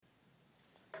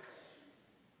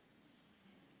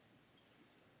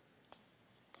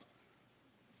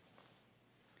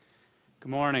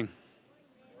Morning.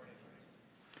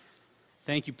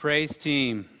 Thank you, praise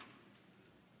team.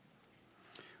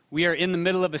 We are in the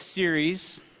middle of a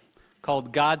series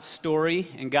called God's Story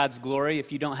and God's Glory.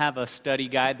 If you don't have a study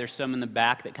guide, there's some in the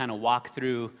back that kind of walk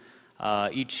through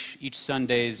each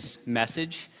Sunday's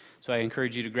message. So I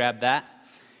encourage you to grab that.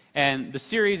 And the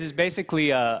series is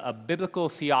basically a biblical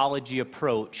theology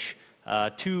approach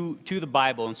to the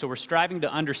Bible. And so we're striving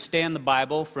to understand the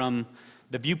Bible from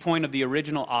the viewpoint of the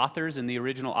original authors and the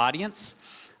original audience.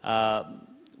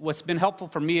 What's been helpful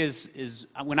for me is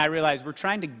when I realize we're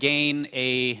trying to gain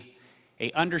a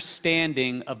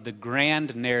understanding of the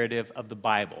grand narrative of the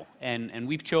Bible. And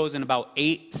we've chosen about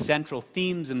 8 central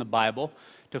themes in the Bible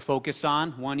to focus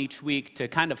on, one each week, to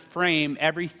kind of frame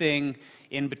everything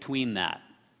in between that.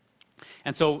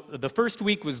 And so the first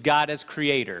week was God as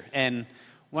creator. And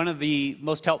one of the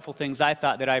most helpful things I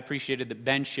thought that I appreciated that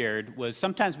Ben shared was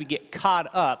sometimes we get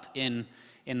caught up in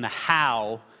the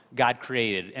how God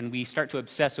created, and we start to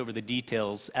obsess over the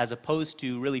details as opposed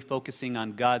to really focusing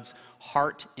on God's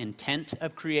heart intent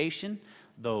of creation,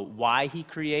 the why he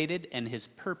created, and his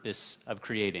purpose of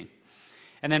creating.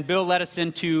 And then Bill led us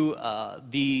into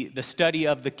the study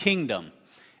of the kingdom,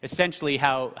 essentially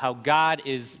how God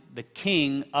is the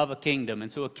king of a kingdom.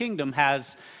 And so a kingdom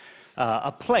has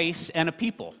a place and a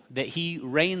people that he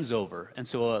reigns over. And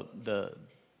so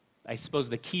I suppose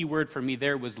the key word for me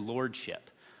there was lordship,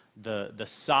 the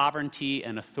sovereignty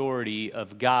and authority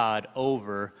of God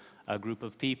over a group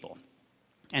of people.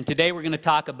 And today we're going to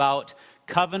talk about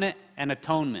covenant and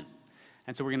atonement.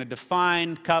 And so we're going to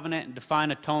define covenant and define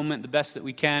atonement the best that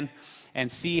we can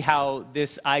and see how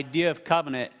this idea of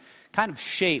covenant kind of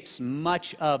shapes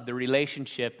much of the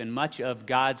relationship and much of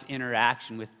God's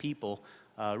interaction with people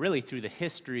really through the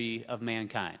history of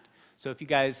mankind. So if you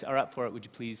guys are up for it, would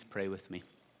you please pray with me?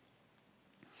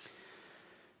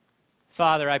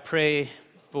 Father, I pray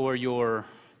for your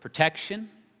protection.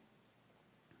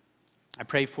 I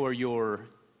pray for your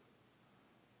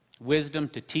wisdom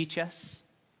to teach us.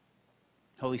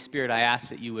 Holy Spirit, I ask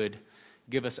that you would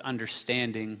give us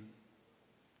understanding.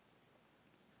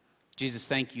 Jesus,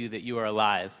 thank you that you are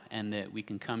alive and that we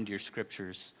can come to your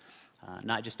scriptures,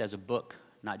 not just as a book,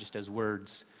 not just as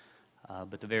words,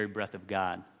 but the very breath of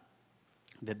God,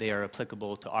 that they are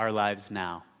applicable to our lives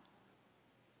now.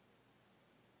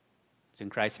 It's in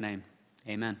Christ's name,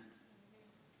 amen.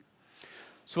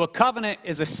 So a covenant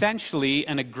is essentially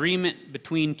an agreement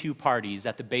between two parties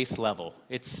at the base level.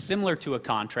 It's similar to a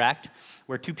contract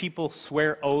where two people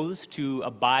swear oaths to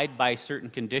abide by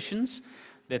certain conditions,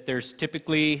 that there's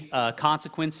typically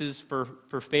consequences for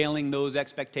failing those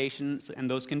expectations and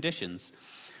those conditions.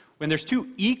 When there's two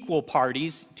equal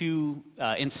parties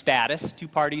in status, two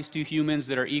parties, two humans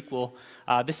that are equal,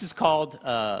 this is called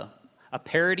a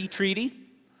parity treaty.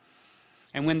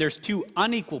 And when there's two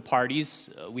unequal parties,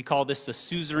 we call this a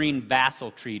suzerain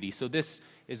vassal treaty. So this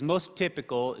is most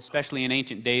typical, especially in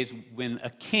ancient days, when a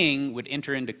king would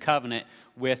enter into covenant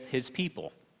with his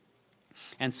people.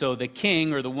 And so the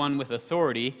king, or the one with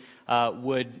authority,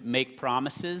 would make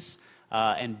promises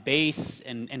and base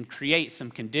and create some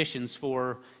conditions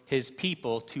for his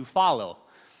people to follow.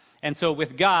 And so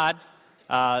with God,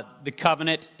 the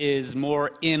covenant is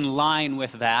more in line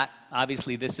with that.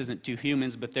 Obviously, this isn't two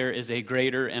humans, but there is a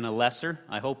greater and a lesser.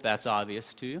 I hope that's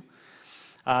obvious to you.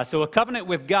 So a covenant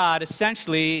with God,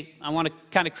 essentially, I want to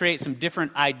kind of create some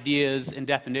different ideas and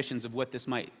definitions of what this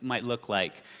might look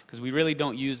like, because we really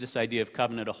don't use this idea of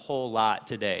covenant a whole lot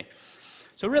today.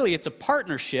 So really, it's a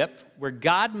partnership where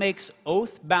God makes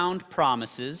oath-bound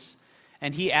promises,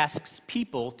 and he asks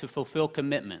people to fulfill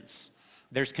commitments.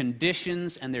 There's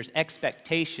conditions and there's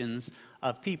expectations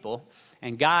of people,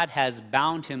 and God has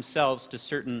bound himself to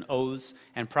certain oaths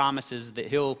and promises that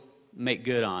he'll make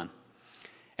good on.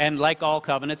 And like all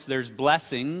covenants, there's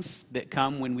blessings that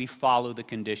come when we follow the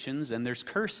conditions, and there's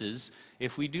curses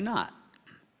if we do not.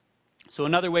 So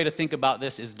another way to think about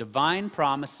this is divine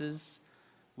promises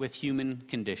with human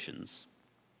conditions.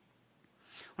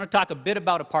 I want to talk a bit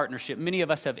about a partnership. Many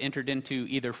of us have entered into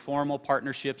either formal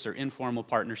partnerships or informal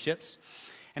partnerships.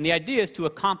 And the idea is to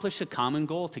accomplish a common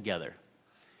goal together.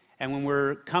 And when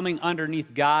we're coming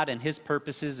underneath God and his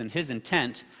purposes and his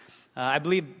intent, I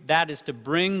believe that is to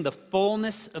bring the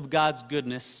fullness of God's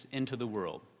goodness into the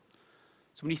world.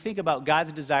 So when you think about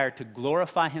God's desire to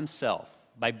glorify himself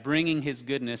by bringing his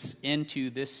goodness into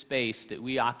this space that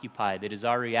we occupy, that is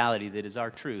our reality, that is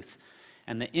our truth,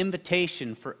 and the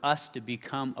invitation for us to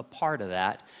become a part of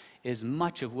that is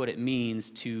much of what it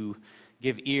means to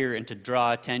give ear and to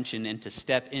draw attention and to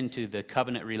step into the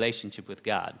covenant relationship with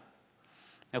God.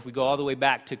 Now, if we go all the way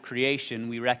back to creation,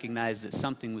 we recognize that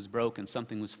something was broken,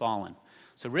 something was fallen.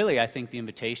 So really, I think the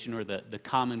invitation or the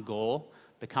common goal,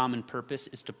 the common purpose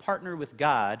is to partner with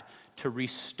God to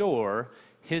restore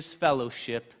his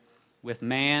fellowship with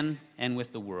man and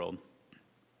with the world.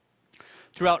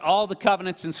 Throughout all the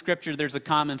covenants in Scripture, there's a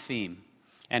common theme.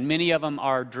 And many of them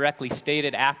are directly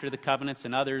stated after the covenants,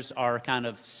 and others are kind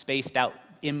of spaced out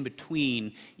in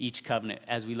between each covenant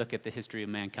as we look at the history of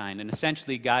mankind. And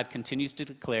essentially, God continues to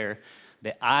declare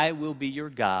that I will be your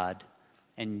God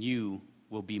and you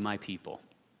will be my people.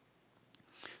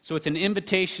 So it's an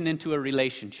invitation into a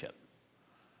relationship.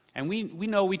 And we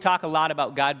know we talk a lot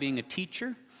about God being a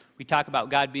teacher. We talk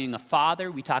about God being a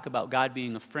father. We talk about God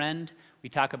being a friend. We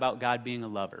talk about God being a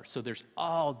lover. So there's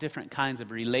all different kinds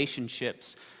of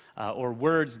relationships or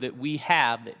words that we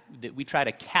have that we try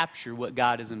to capture what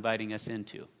God is inviting us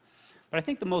into. But I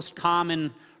think the most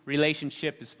common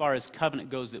relationship as far as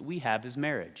covenant goes that we have is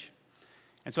marriage.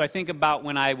 And so I think about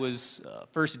when I was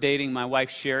first dating my wife,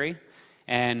 Sherry,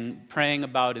 and praying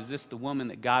about, is this the woman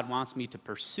that God wants me to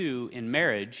pursue in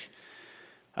marriage?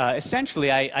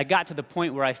 Essentially, I got to the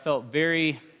point where I felt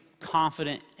very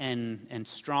confident and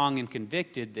strong and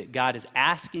convicted that God is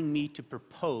asking me to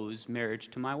propose marriage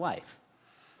to my wife.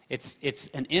 It's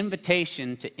an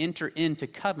invitation to enter into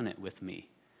covenant with me.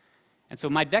 And so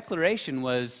my declaration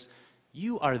was,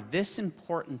 you are this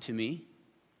important to me.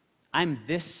 I'm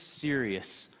this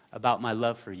serious about my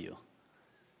love for you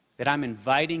that I'm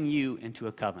inviting you into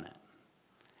a covenant.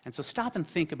 And so stop and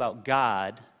think about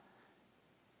God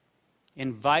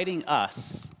inviting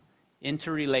us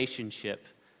into relationship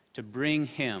to bring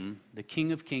him, the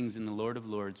King of Kings and the Lord of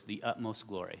Lords, the utmost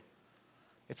glory.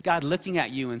 It's God looking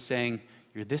at you and saying,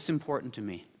 you're this important to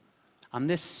me. I'm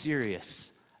this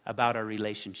serious about our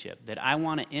relationship that I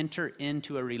want to enter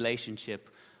into a relationship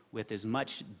with as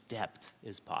much depth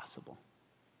as possible.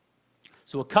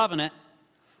 So a covenant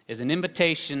is an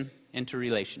invitation into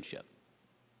relationship.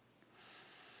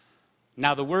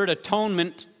 Now, the word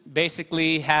atonement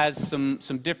basically has some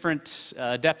different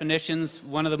definitions.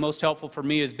 One of the most helpful for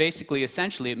me is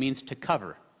essentially, it means to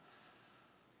cover.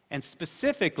 And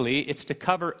specifically, it's to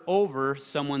cover over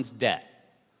someone's debt.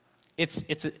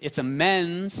 It's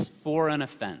amends for an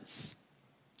offense.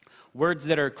 Words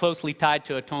that are closely tied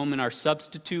to atonement are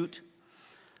substitute,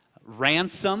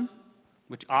 ransom,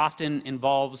 which often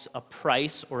involves a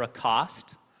price or a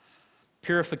cost,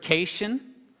 purification,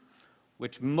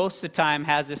 which most of the time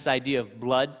has this idea of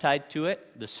blood tied to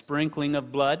it, the sprinkling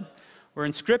of blood, where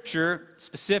in Scripture,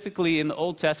 specifically in the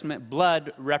Old Testament,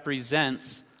 blood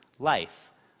represents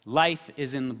life. Life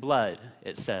is in the blood,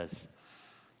 it says.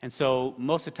 And so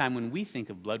most of the time when we think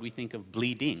of blood, we think of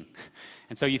bleeding.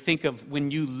 And so you think of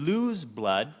when you lose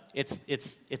blood,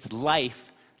 it's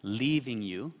life leaving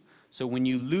you. So when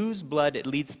you lose blood, it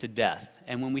leads to death.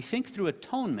 And when we think through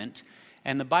atonement,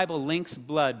 and the Bible links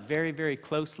blood very, very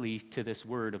closely to this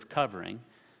word of covering,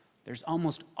 there's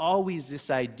almost always this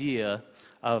idea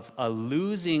of a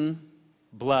losing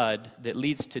blood that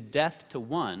leads to death to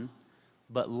one,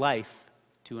 but life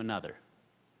to another.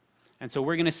 And so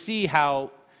we're going to see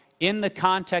how in the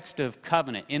context of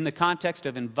covenant, in the context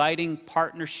of inviting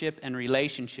partnership and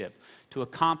relationship to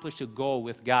accomplish a goal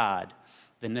with God,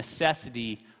 the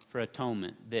necessity for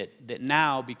atonement, that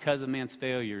now, because of man's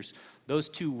failures, those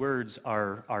two words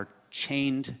are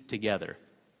chained together.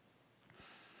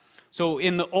 So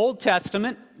in the Old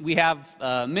Testament, we have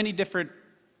many different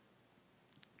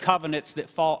covenants that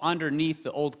fall underneath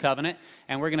the Old Covenant,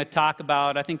 and we're going to talk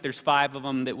about, I think there's 5 of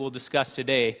them that we'll discuss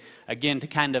today, again, to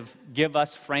kind of give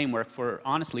us framework for,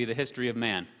 honestly, the history of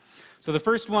man. So the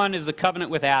first one is the covenant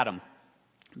with Adam.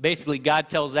 Basically, God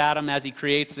tells Adam as he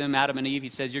creates them, Adam and Eve, he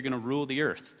says, you're going to rule the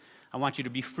earth. I want you to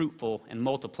be fruitful and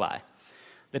multiply.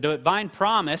 The divine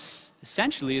promise,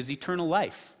 essentially, is eternal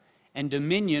life and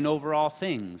dominion over all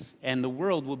things, and the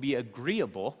world will be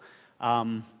agreeable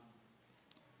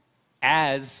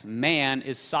as man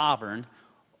is sovereign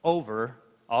over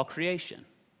all creation.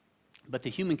 But the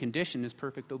human condition is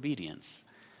perfect obedience.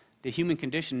 The human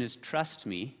condition is trust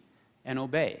me and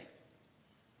obey.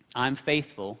 I'm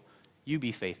faithful, you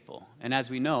be faithful. And as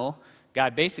we know,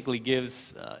 God basically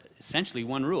gives essentially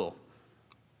one rule.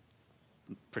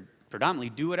 Predominantly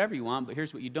do whatever you want, but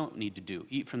here's what you don't need to do.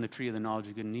 Eat from the tree of the knowledge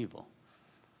of good and evil.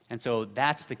 And so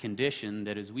that's the condition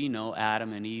that, as we know,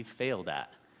 Adam and Eve failed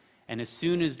at. And as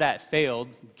soon as that failed,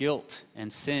 guilt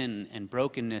and sin and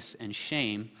brokenness and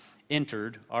shame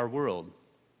entered our world.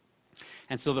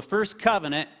 And so the first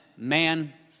covenant,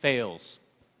 man fails.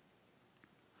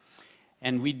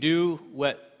 And we do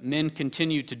what men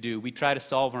continue to do. We try to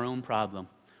solve our own problem.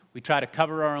 We try to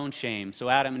cover our own shame. So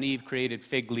Adam and Eve created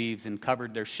fig leaves and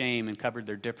covered their shame and covered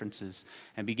their differences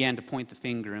and began to point the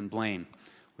finger and blame,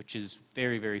 which is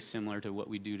very, very similar to what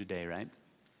we do today, right?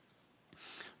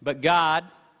 But God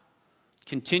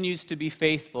continues to be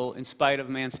faithful in spite of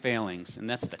man's failings, and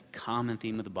that's the common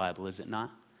theme of the Bible, is it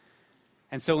not?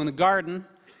 And so in the garden,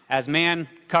 as man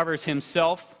covers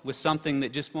himself with something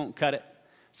that just won't cut it,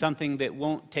 something that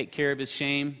won't take care of his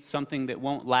shame, something that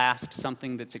won't last,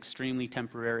 something that's extremely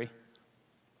temporary.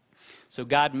 So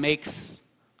God makes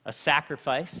a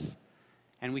sacrifice,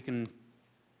 and we can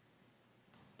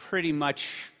pretty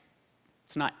much,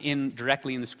 it's not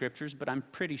directly in the scriptures, but I'm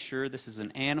pretty sure this is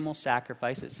an animal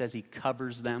sacrifice. It says he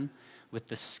covers them with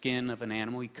the skin of an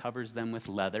animal. He covers them with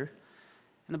leather.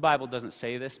 And the Bible doesn't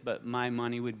say this, but my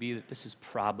money would be that this is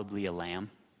probably a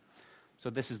lamb. So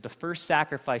this is the first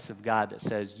sacrifice of God that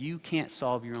says, you can't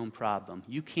solve your own problem.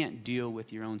 You can't deal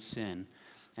with your own sin.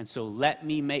 And so let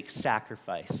me make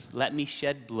sacrifice. Let me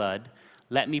shed blood.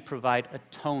 Let me provide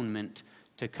atonement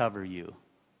to cover you.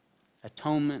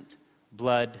 Atonement,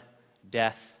 blood,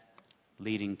 death,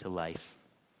 leading to life.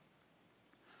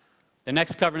 The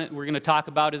next covenant we're going to talk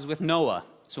about is with Noah.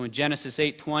 So in Genesis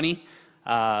 8:20,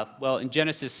 in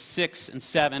Genesis 6 and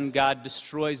 7, God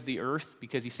destroys the earth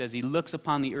because he says he looks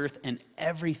upon the earth and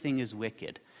everything is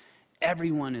wicked.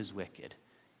 Everyone is wicked.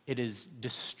 It is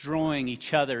destroying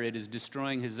each other. It is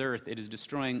destroying his earth. It is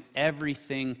destroying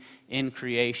everything in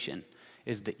creation,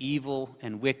 is the evil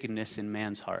and wickedness in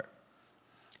man's heart.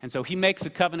 And so he makes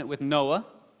a covenant with Noah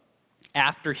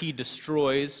after he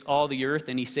destroys all the earth,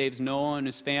 and he saves Noah and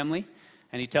his family.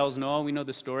 And he tells Noah, we know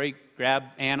the story, grab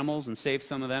animals and save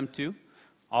some of them too.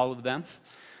 All of them.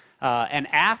 And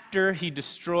after he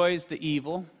destroys the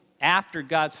evil, after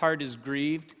God's heart is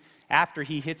grieved, after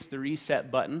he hits the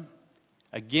reset button,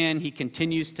 again, he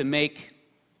continues to make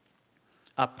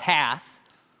a path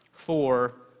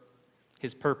for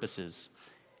his purposes.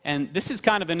 And this is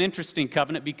kind of an interesting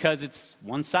covenant because it's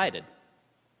one-sided.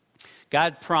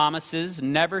 God promises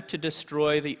never to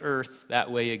destroy the earth that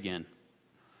way again.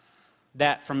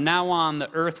 That from now on,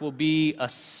 the earth will be a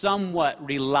somewhat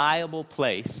reliable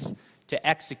place to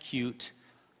execute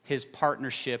his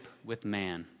partnership with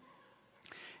man.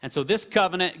 And so this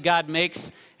covenant God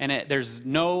makes, and there's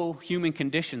no human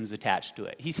conditions attached to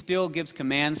it. He still gives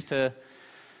commands to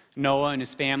Noah and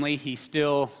his family. He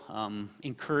still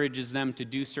encourages them to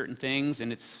do certain things,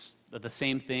 and it's the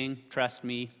same thing: trust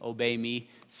me, obey me,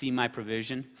 see my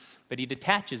provision. But he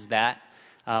detaches that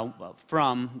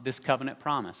from this covenant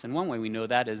promise. And one way we know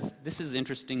that is, this is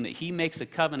interesting, that he makes a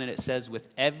covenant, it says,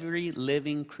 with every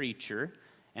living creature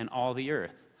and all the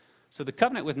earth. So the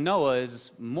covenant with Noah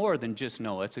is more than just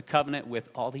Noah. It's a covenant with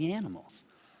all the animals.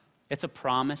 It's a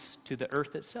promise to the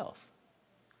earth itself.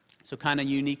 So kind of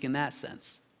unique in that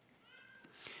sense.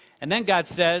 And then God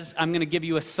says, I'm going to give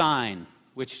you a sign,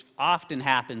 which often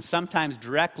happens, sometimes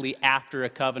directly after a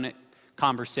covenant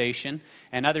conversation,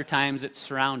 and other times it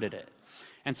surrounded it.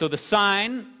 And so the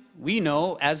sign we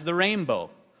know as the rainbow.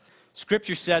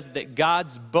 Scripture says that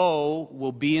God's bow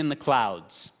will be in the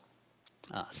clouds.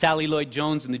 Sally Lloyd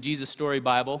Jones in the Jesus Story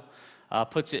Bible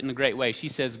puts it in a great way. She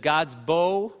says, God's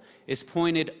bow is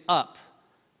pointed up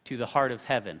to the heart of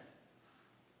heaven.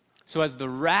 So as the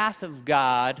wrath of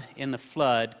God in the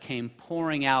flood came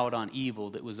pouring out on evil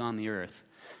that was on the earth,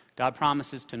 God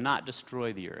promises to not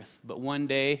destroy the earth, but one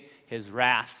day his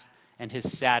wrath and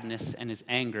his sadness and his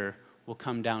anger will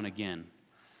come down again.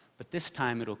 But this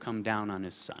time it'll come down on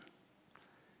his son.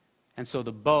 And so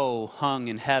the bow hung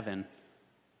in heaven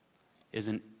is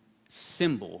a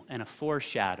symbol and a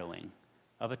foreshadowing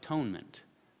of atonement,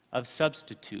 of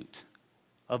substitute,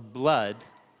 of blood,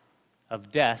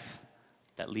 of death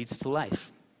that leads to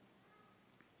life.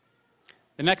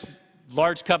 The next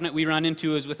large covenant we run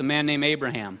into is with a man named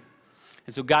Abraham.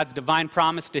 And so God's divine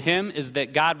promise to him is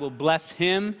that God will bless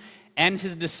him and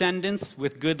his descendants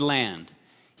with good land.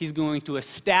 He's going to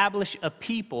establish a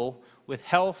people with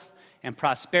health and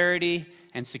prosperity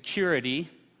and security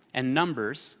and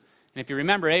numbers. And if you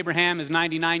remember, Abraham is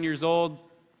 99 years old.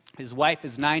 His wife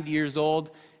is 90 years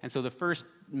old. And so the first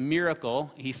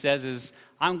miracle, he says, is,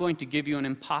 I'm going to give you an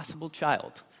impossible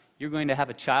child. You're going to have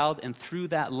a child, and through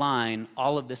that line,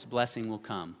 all of this blessing will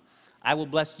come. I will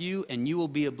bless you, and you will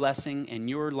be a blessing, and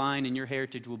your line and your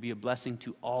heritage will be a blessing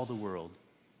to all the world.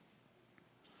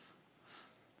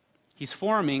 He's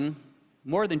forming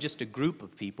more than just a group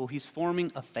of people. He's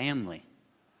forming a family.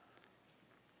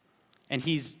 And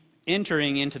he's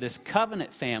entering into this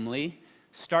covenant family,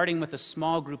 starting with a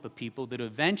small group of people that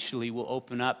eventually will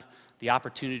open up the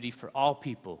opportunity for all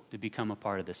people to become a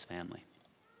part of this family.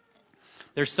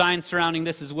 There's signs surrounding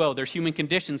this as well. There's human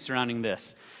conditions surrounding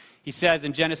this. He says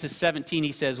in Genesis 17,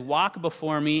 he says, walk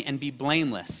before me and be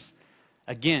blameless.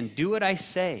 Again, do what I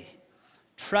say.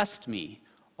 Trust me.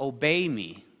 obey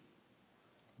me.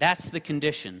 That's the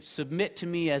condition. Submit to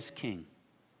me as king.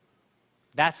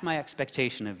 That's my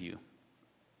expectation of you.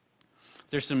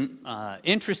 There's some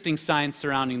interesting signs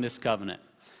surrounding this covenant.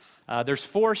 There's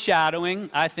foreshadowing,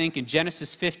 I think, in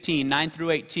Genesis 15, 9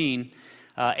 through 18.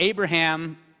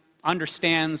 Abraham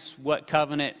understands what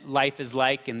covenant life is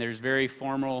like, and there's very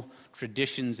formal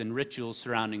traditions and rituals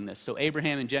surrounding this. So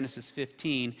Abraham in Genesis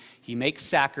 15, he makes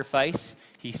sacrifice,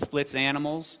 he splits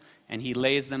animals, and he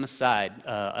lays them aside,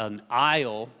 an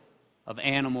aisle of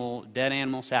dead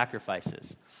animal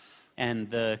sacrifices. And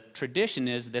the tradition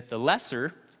is that the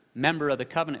lesser member of the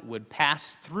covenant would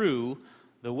pass through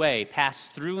the way, pass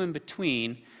through in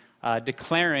between,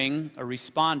 declaring or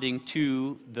responding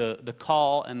to the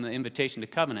call and the invitation to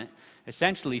covenant,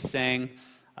 essentially saying,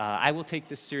 I will take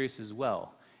this serious as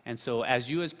well. And so as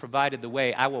you has provided the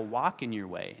way, I will walk in your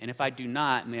way. And if I do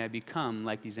not, may I become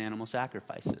like these animal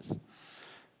sacrifices.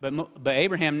 But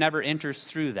Abraham never enters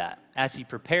through that. As he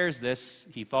prepares this,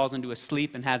 he falls into a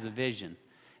sleep and has a vision.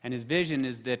 And his vision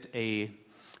is that a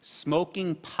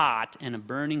smoking pot and a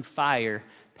burning fire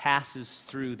passes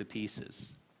through the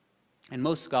pieces. And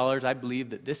most scholars, I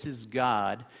believe that this is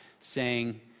God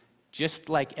saying, just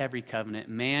like every covenant,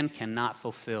 man cannot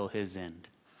fulfill his end.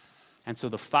 And so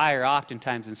the fire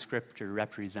oftentimes in Scripture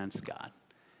represents God.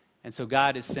 And so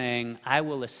God is saying, I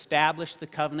will establish the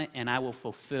covenant and I will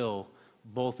fulfill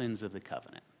both ends of the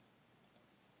covenant.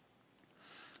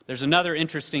 There's another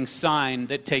interesting sign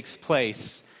that takes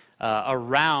place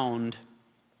around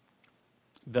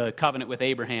the covenant with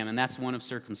Abraham, and that's one of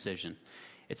circumcision.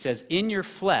 It says, in your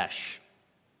flesh,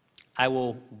 I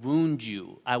will wound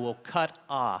you. I will cut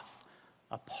off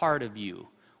a part of you,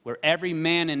 where every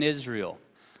man in Israel,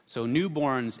 so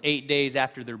newborns 8 days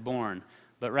after they're born,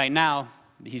 but right now,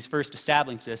 he's first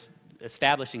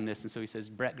establishing this, and so he says,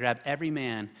 grab every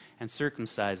man and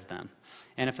circumcise them.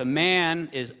 And if a man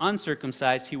is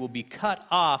uncircumcised, he will be cut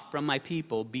off from my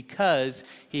people because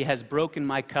he has broken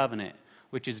my covenant,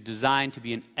 which is designed to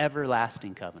be an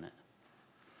everlasting covenant.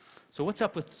 So what's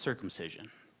up with circumcision?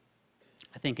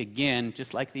 I think, again,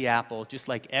 just like the apple, just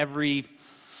like every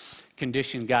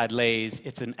condition God lays,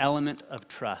 it's an element of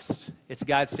trust. It's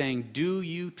God saying, do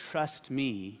you trust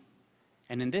me?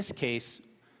 And in this case,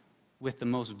 with the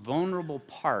most vulnerable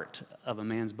part of a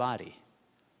man's body.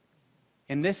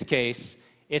 In this case,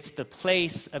 it's the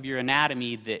place of your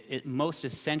anatomy that it most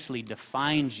essentially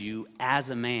defines you as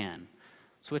a man.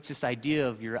 So it's this idea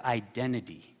of your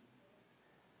identity.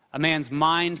 A man's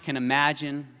mind can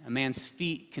imagine, a man's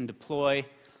feet can deploy,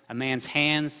 a man's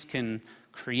hands can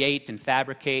create and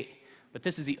fabricate, but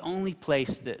this is the only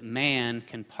place that man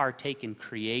can partake in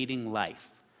creating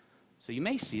life. So you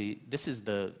may see this is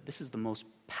the most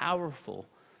powerful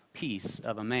piece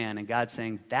of a man, and God's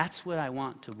saying, that's what I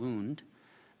want to wound,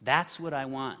 that's what I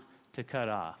want to cut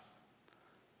off.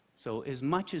 So as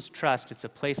much as trust, it's a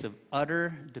place of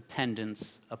utter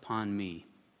dependence upon me.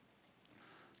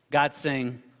 God's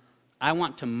saying, I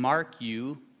want to mark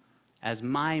you as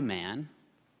my man.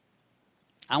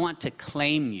 I want to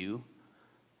claim you.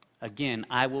 Again,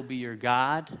 I will be your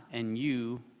God, and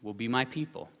you will be my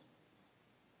people.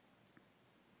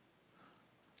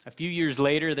 A few years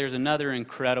later, there's another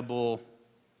incredible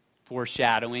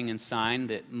foreshadowing and sign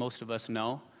that most of us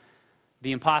know.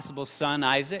 The impossible son,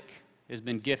 Isaac, has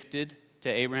been gifted to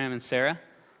Abraham and Sarah.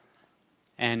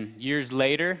 And years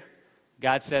later,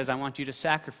 God says, I want you to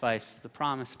sacrifice the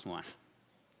promised one.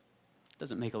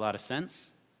 Doesn't make a lot of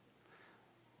sense.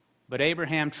 But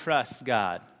Abraham trusts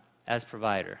God as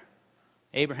provider.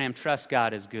 Abraham trusts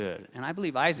God as good. And I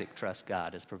believe Isaac trusts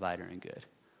God as provider and good.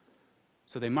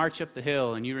 So they march up the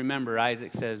hill, and you remember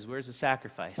Isaac says, where's the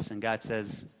sacrifice? And God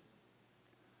says,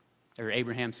 or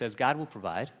Abraham says, God will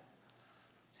provide.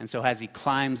 And so as he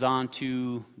climbs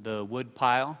onto the wood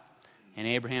pile, and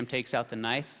Abraham takes out the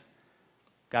knife,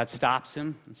 God stops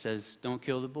him and says, don't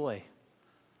kill the boy.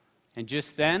 And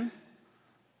just then,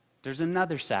 there's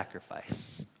another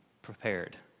sacrifice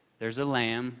prepared. There's a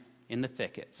lamb in the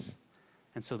thickets.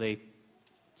 And so they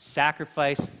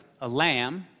sacrifice a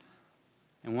lamb,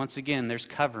 and once again, there's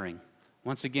covering.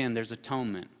 Once again, there's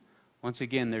atonement. Once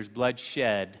again, there's blood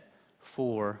shed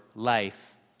for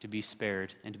life to be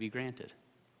spared and to be granted.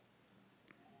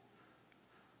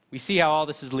 We see how all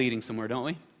this is leading somewhere, don't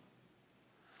we?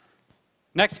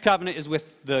 Next covenant is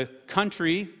with the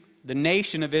country, the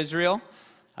nation of Israel,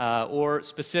 or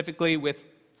specifically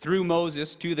through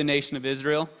Moses to the nation of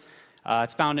Israel.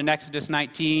 It's found in Exodus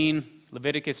 19,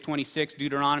 Leviticus 26,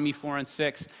 Deuteronomy 4 and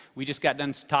 6. We just got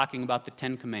done talking about the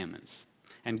Ten Commandments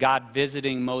and God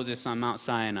visiting Moses on Mount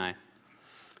Sinai.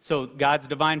 So God's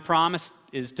divine promise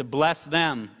is to bless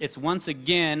them. It's once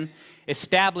again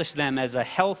establish them as a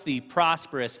healthy,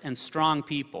 prosperous, and strong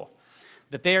people.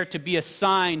 That they are to be a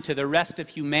sign to the rest of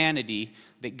humanity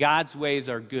that God's ways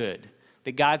are good,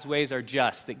 that God's ways are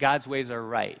just, that God's ways are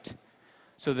right.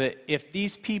 So that if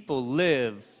these people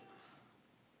live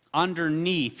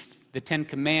underneath the Ten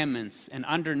Commandments and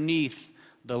underneath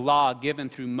the law given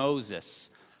through Moses,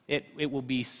 it will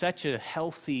be such a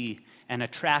healthy and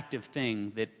attractive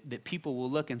thing that people will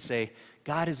look and say,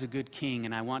 God is a good king,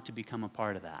 and I want to become a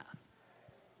part of that.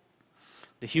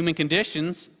 The human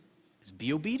conditions is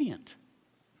be obedient.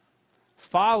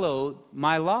 Follow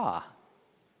my law.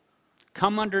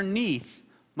 Come underneath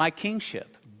my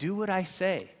kingship. Do what I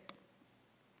say.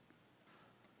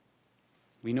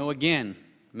 We know again,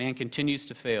 man continues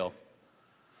to fail.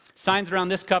 Signs around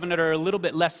this covenant are a little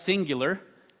bit less singular,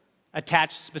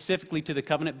 attached specifically to the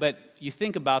covenant, but you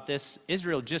think about this,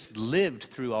 Israel just lived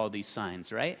through all these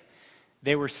signs, right?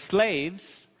 They were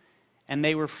slaves and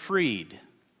they were freed.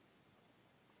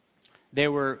 They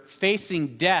were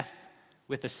facing death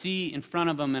with a sea in front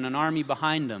of them and an army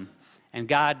behind them, and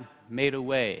God made a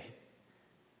way.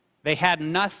 They had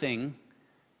nothing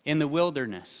in the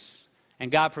wilderness,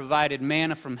 and God provided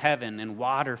manna from heaven and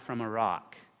water from a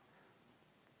rock.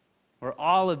 Where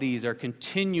all of these are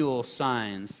continual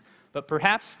signs, but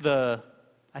perhaps I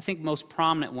think most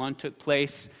prominent one took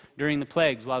place during the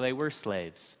plagues while they were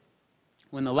slaves,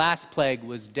 when the last plague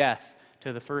was death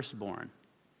to the firstborn.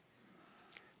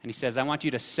 And he says, I want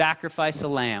you to sacrifice a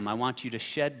lamb. I want you to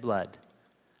shed blood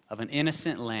of an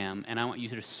innocent lamb, and I want you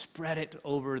to spread it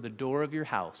over the door of your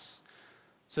house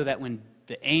so that when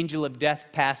the angel of death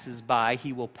passes by,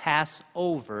 he will pass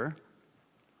over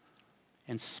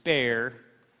and spare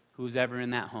who's ever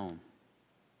in that home.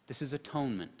 This is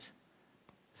atonement.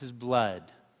 This is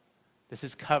blood. This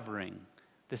is covering.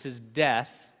 This is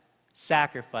death,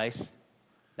 sacrifice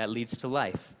that leads to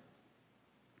life.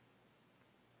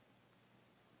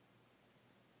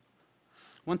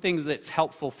 One thing that's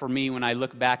helpful for me when I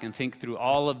look back and think through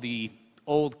all of the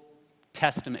Old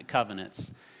Testament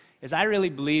covenants is I really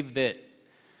believe that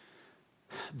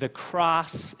the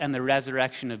cross and the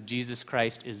resurrection of Jesus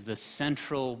Christ is the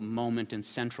central moment and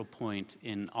central point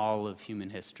in all of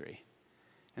human history.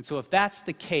 And so if that's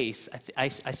the case, I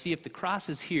see if the cross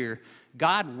is here,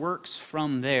 God works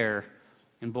from there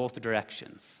in both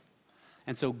directions.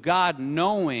 And so God,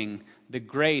 knowing the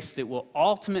grace that will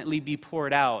ultimately be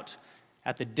poured out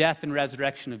at the death and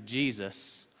resurrection of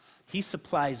Jesus, he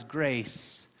supplies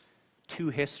grace to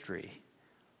history,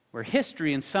 where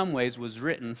history in some ways was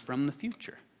written from the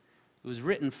future. It was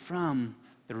written from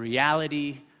the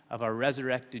reality of our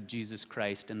resurrected Jesus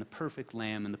Christ and the perfect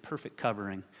lamb and the perfect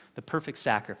covering, the perfect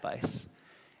sacrifice.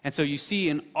 And so you see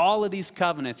in all of these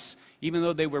covenants, even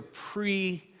though they were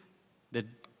pre the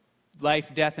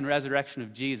life, death, and resurrection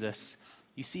of Jesus,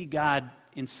 you see God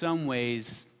in some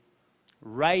ways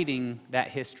writing that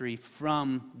history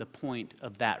from the point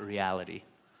of that reality.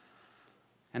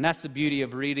 And that's the beauty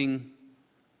of reading,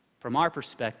 from our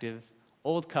perspective,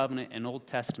 Old Covenant and Old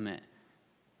Testament,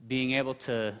 being able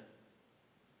to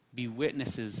be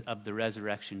witnesses of the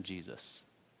resurrection Jesus.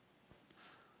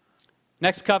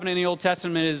 Next covenant in the Old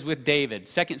Testament is with David.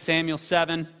 2 Samuel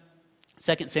 7,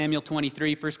 2 Samuel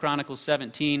 23, 1 Chronicles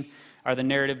 17 are the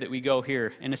narrative that we go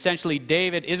here. And essentially,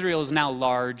 Israel is now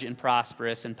large and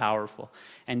prosperous and powerful.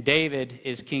 And David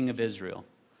is king of Israel.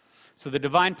 So the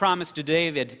divine promise to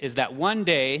David is that one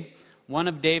day, one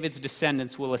of David's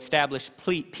descendants will establish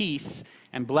peace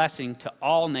and blessing to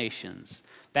all nations,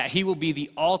 that he will be the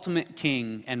ultimate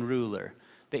king and ruler,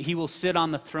 that he will sit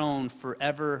on the throne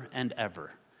forever and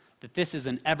ever, that this is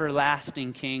an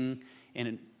everlasting king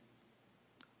and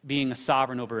being a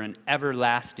sovereign over an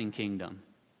everlasting kingdom.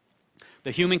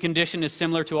 The human condition is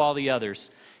similar to all the others.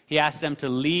 He asks them to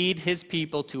lead his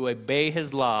people to obey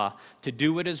his law, to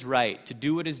do what is right, to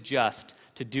do what is just,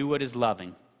 to do what is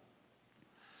loving.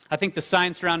 I think the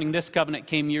sign surrounding this covenant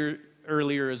came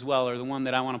earlier as well, or the one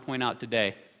that I want to point out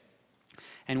today.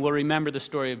 And we'll remember the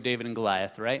story of David and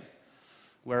Goliath, right?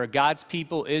 Where God's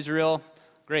people, Israel,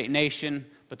 great nation,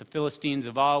 but the Philistines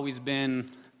have always been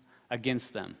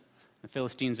against them. The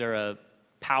Philistines are a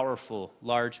powerful,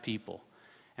 large people.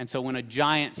 And so when a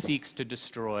giant seeks to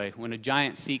destroy, when a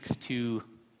giant seeks to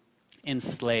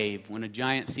enslave, when a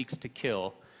giant seeks to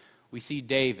kill, we see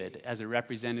David as a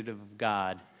representative of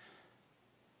God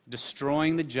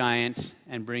destroying the giant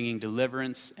and bringing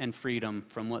deliverance and freedom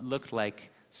from what looked like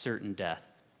certain death.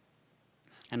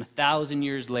 And 1,000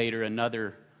 years later,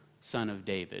 another son of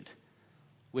David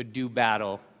would do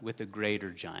battle with a greater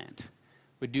giant,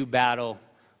 would do battle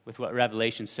with what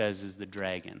Revelation says is the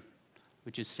dragon,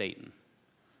 which is Satan.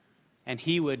 And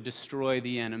he would destroy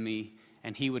the enemy,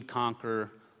 and he would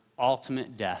conquer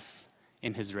ultimate death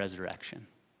in his resurrection.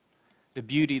 The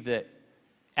beauty that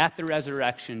at the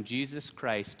resurrection, Jesus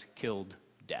Christ killed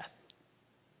death.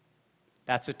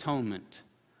 That's atonement.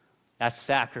 That's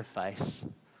sacrifice.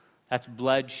 That's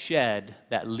blood shed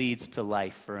that leads to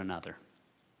life for another.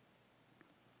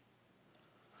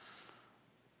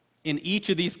 In each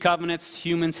of these covenants,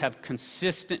 humans have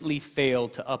consistently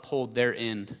failed to uphold their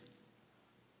end.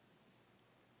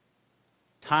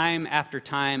 Time after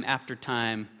time after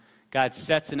time, God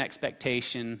sets an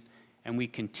expectation, and we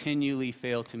continually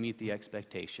fail to meet the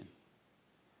expectation.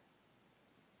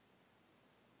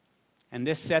 And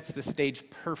this sets the stage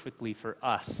perfectly for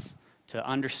us to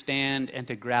understand and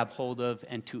to grab hold of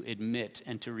and to admit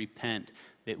and to repent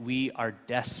that we are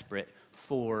desperate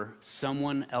for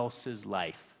someone else's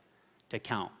life to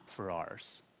count for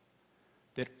ours.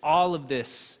 That all of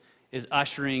this is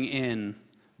ushering in,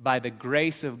 by the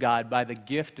grace of God, by the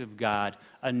gift of God,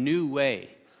 a new way,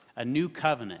 a new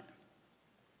covenant.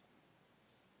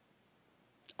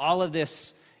 All of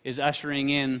this is ushering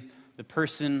in the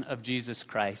person of Jesus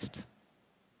Christ,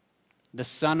 the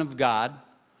Son of God,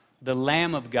 the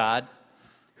Lamb of God,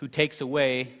 who takes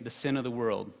away the sin of the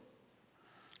world.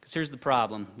 Because here's the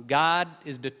problem. God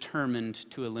is determined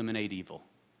to eliminate evil.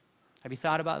 Have you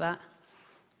thought about that?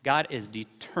 God is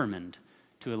determined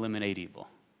to eliminate evil.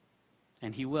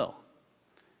 And he will.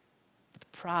 But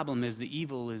the problem is the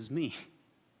evil is me.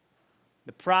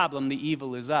 The problem, the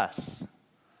evil is us.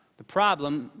 The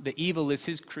problem, the evil is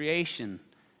his creation.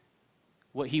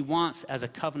 What he wants as a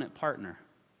covenant partner.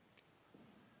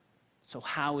 So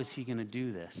how is he going to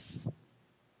do this?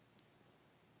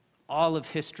 All of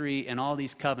history and all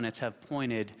these covenants have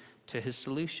pointed to his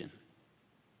solution.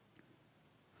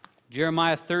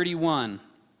 Jeremiah 31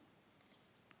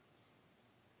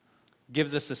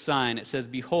 gives us a sign. It says,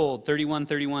 behold,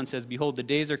 31:31 says, behold, the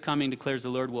days are coming, declares the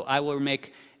Lord, I will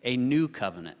make a new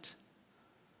covenant.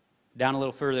 Down a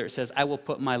little further, it says, I will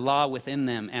put my law within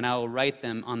them, and I will write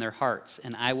them on their hearts,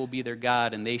 and I will be their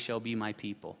God, and they shall be my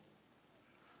people.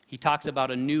 He talks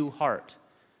about a new heart,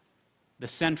 the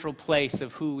central place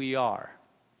of who we are.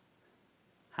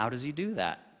 How does he do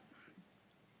that?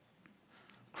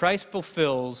 Christ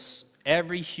fulfills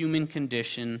every human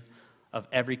condition of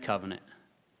every covenant.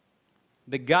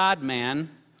 The God-man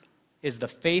is the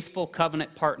faithful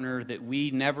covenant partner that we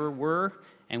never were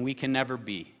and we can never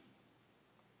be.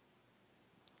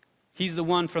 He's the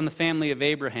one from the family of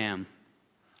Abraham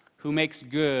who makes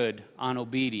good on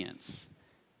obedience.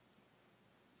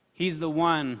 He's the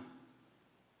one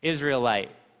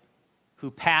Israelite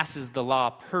who passes the law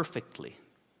perfectly.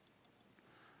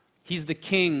 He's the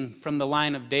king from the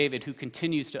line of David who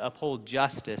continues to uphold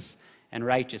justice and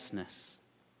righteousness.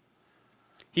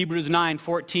 Hebrews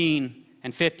 9:14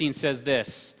 and 15 says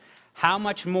this, how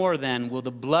much more then will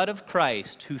the blood of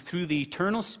Christ, who through the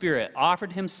eternal Spirit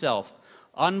offered himself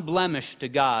unblemished to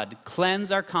God,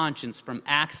 cleanse our conscience from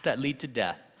acts that lead to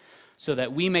death, so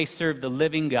that we may serve the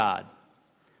living God.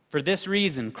 For this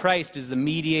reason, Christ is the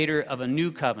mediator of a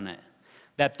new covenant,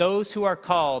 that those who are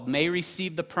called may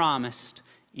receive the promised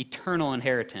eternal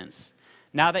inheritance,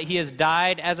 now that he has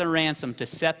died as a ransom to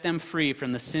set them free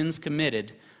from the sins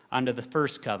committed under the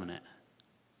first covenant.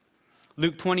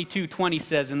 Luke 22:20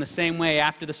 says, in the same way,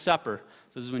 after the supper,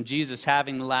 so this is when Jesus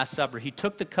having the Last Supper, he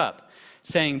took the cup,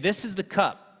 saying, this is the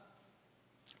cup.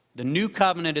 The new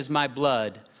covenant is my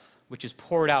blood, which is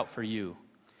poured out for you.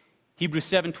 Hebrews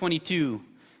 7:22,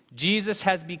 Jesus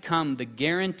has become the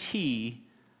guarantee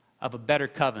of a better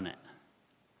covenant.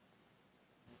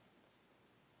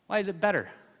 Why is it better?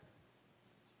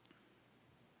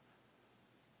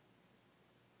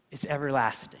 It's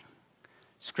everlasting.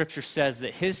 Scripture says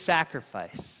that his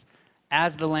sacrifice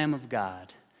as the Lamb of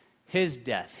God, his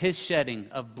death, his shedding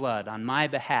of blood on my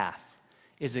behalf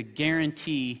is a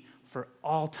guarantee for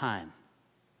all time.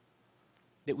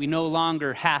 That we no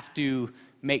longer have to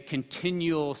make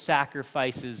continual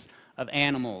sacrifices of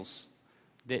animals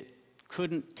that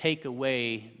couldn't take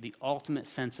away the ultimate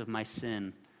sense of my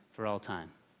sin for all time.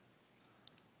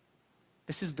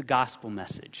 This is the gospel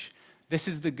message. This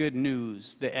is the good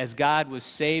news that as God was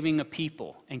saving a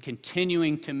people and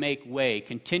continuing to make way,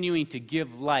 continuing to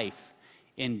give life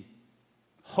in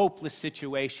hopeless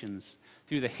situations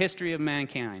through the history of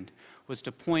mankind, was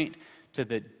to point to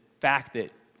the fact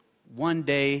that one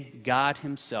day God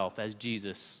himself, as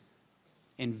Jesus,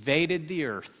 invaded the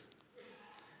earth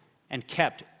and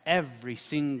kept every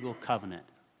single covenant,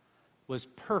 was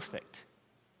perfect.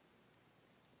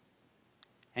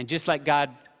 And just like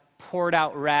God poured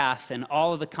out wrath and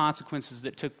all of the consequences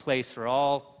that took place for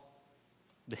all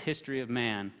the history of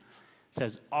man,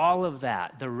 says all of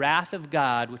that, the wrath of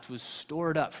God, which was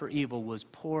stored up for evil, was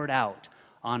poured out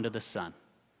onto the Son.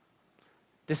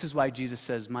 This is why Jesus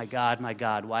says, my God,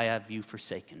 why have you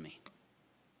forsaken me?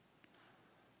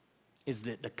 Is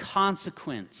that the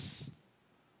consequence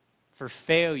for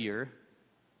failure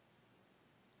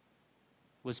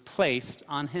was placed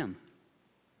on him.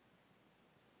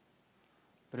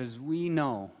 But as we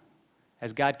know,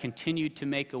 as God continued to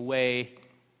make a way,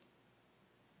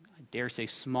 I dare say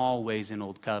small ways in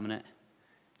Old Covenant,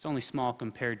 it's only small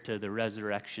compared to the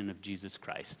resurrection of Jesus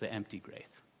Christ, the empty grave.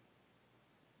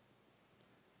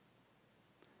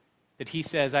 That he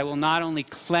says, I will not only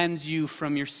cleanse you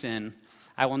from your sin,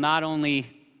 I will not only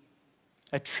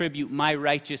attribute my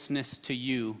righteousness to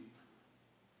you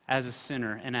as a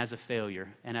sinner and as a failure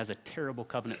and as a terrible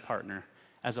covenant partner,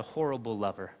 as a horrible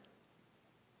lover,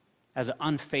 as an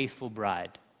unfaithful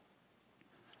bride.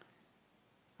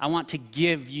 I want to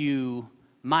give you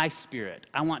my Spirit.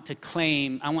 I want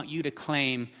you to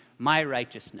claim my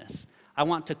righteousness. I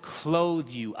want to clothe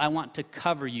you. I want to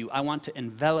cover you. I want to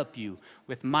envelop you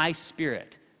with my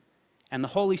Spirit. And the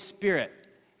Holy Spirit,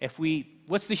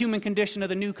 what's the human condition of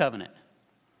the new covenant?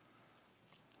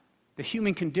 The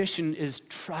human condition is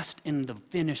trust in the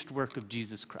finished work of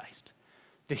Jesus Christ.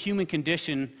 The human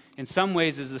condition, in some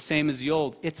ways, is the same as the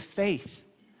old. It's faith.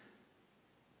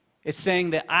 It's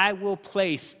saying that I will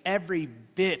place every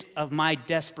bit of my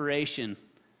desperation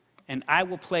and I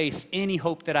will place any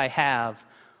hope that I have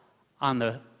on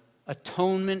the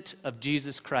atonement of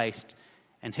Jesus Christ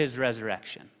and his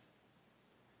resurrection.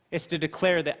 It's to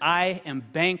declare that I am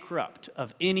bankrupt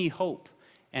of any hope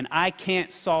and I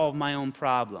can't solve my own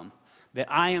problem, that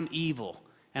I am evil,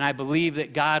 and I believe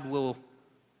that God will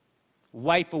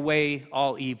wipe away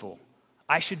all evil.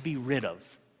 I should be rid of.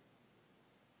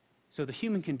 So the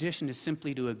human condition is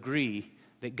simply to agree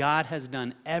that God has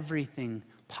done everything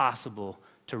possible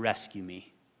to rescue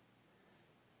me,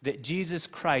 that Jesus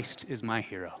Christ is my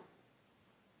hero,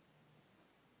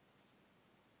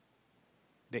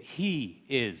 that he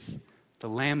is the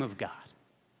Lamb of God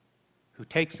who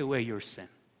takes away your sin.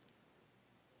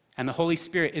 And the Holy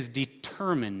Spirit is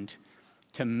determined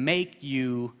to make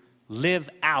you live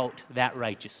out that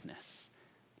righteousness.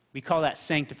 We call that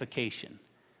sanctification,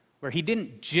 where he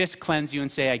didn't just cleanse you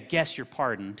and say, I guess you're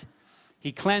pardoned.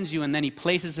 He cleansed you and then he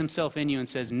places himself in you and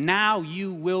says, now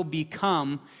you will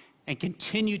become and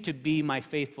continue to be my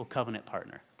faithful covenant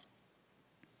partner.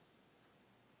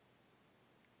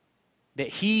 That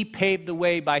he paved the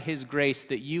way by his grace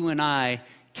that you and I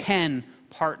can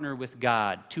partner with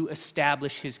God to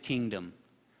establish his kingdom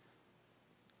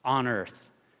on earth,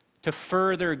 to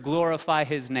further glorify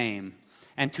his name,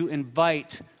 and to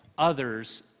invite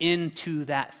others into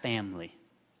that family.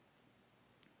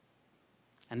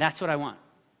 And that's what I want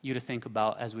you to think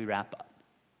about as we wrap up.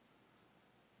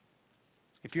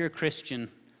 If you're a Christian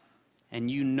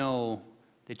and you know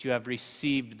that you have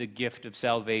received the gift of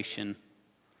salvation,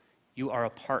 you are a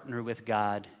partner with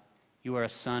God. You are a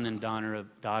son and daughter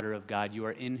of God. You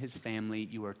are in his family.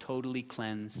 You are totally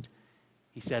cleansed.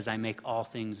 He says, I make all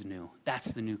things new.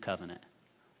 That's the new covenant.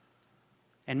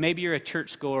 And maybe you're a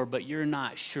churchgoer, but you're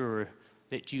not sure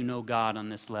that you know God on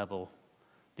this level,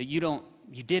 that you don't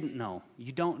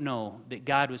know that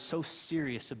God was so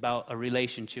serious about a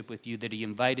relationship with you that he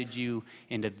invited you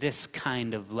into this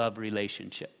kind of love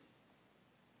relationship.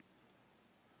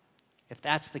 If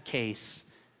that's the case,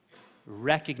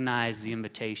 recognize the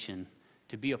invitation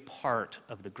to be a part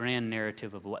of the grand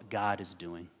narrative of what God is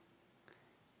doing.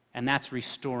 And that's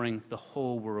restoring the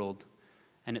whole world.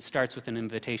 And it starts with an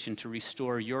invitation to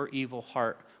restore your evil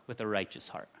heart with a righteous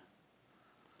heart.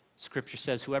 Scripture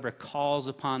says, whoever calls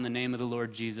upon the name of the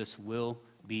Lord Jesus will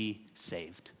be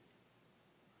saved.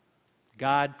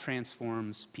 God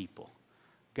transforms people.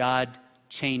 God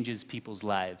changes people's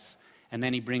lives. And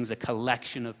then he brings a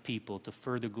collection of people to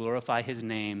further glorify his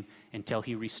name until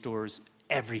he restores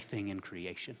everything in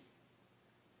creation.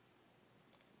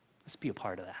 Let's be a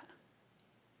part of that.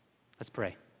 Let's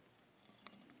pray.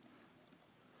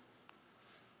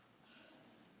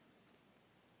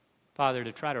 Father,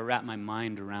 to try to wrap my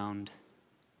mind around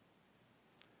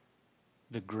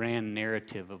the grand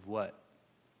narrative of what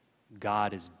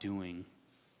God is doing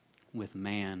with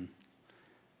man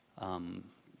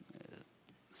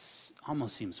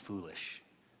almost seems foolish.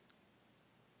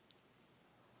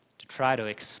 To try to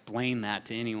explain that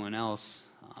to anyone else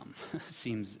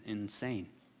seems insane.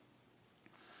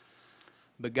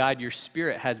 But God, your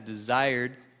Spirit has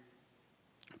desired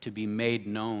to be made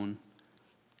known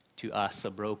to us,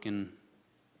 a broken,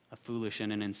 a foolish,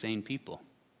 and an insane people.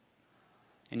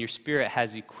 And your Spirit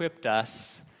has equipped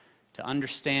us to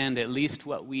understand at least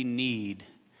what we need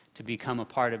to become a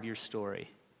part of your story.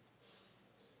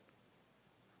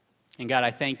 And God,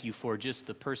 I thank you for just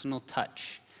the personal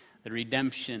touch, the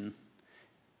redemption,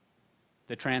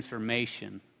 the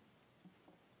transformation,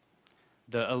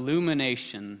 the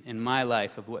illumination in my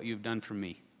life of what you've done for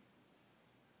me.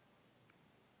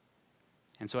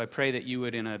 And so I pray that you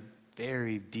would, in a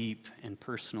very deep and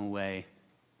personal way,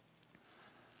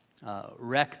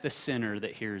 wreck the sinner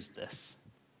that hears this.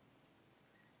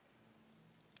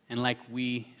 And like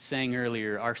we sang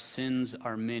earlier, our sins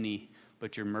are many,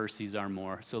 but your mercies are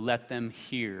more. So let them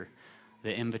hear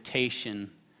the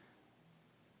invitation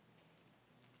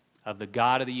of the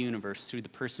God of the universe through the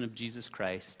person of Jesus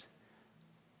Christ,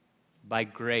 by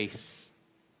grace,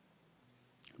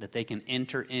 that they can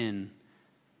enter in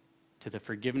to the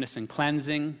forgiveness and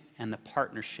cleansing and the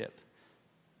partnership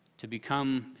to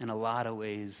become, in a lot of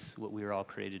ways, what we were all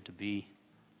created to be.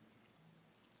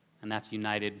 And that's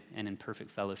united and in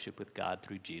perfect fellowship with God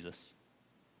through Jesus.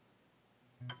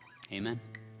 Amen.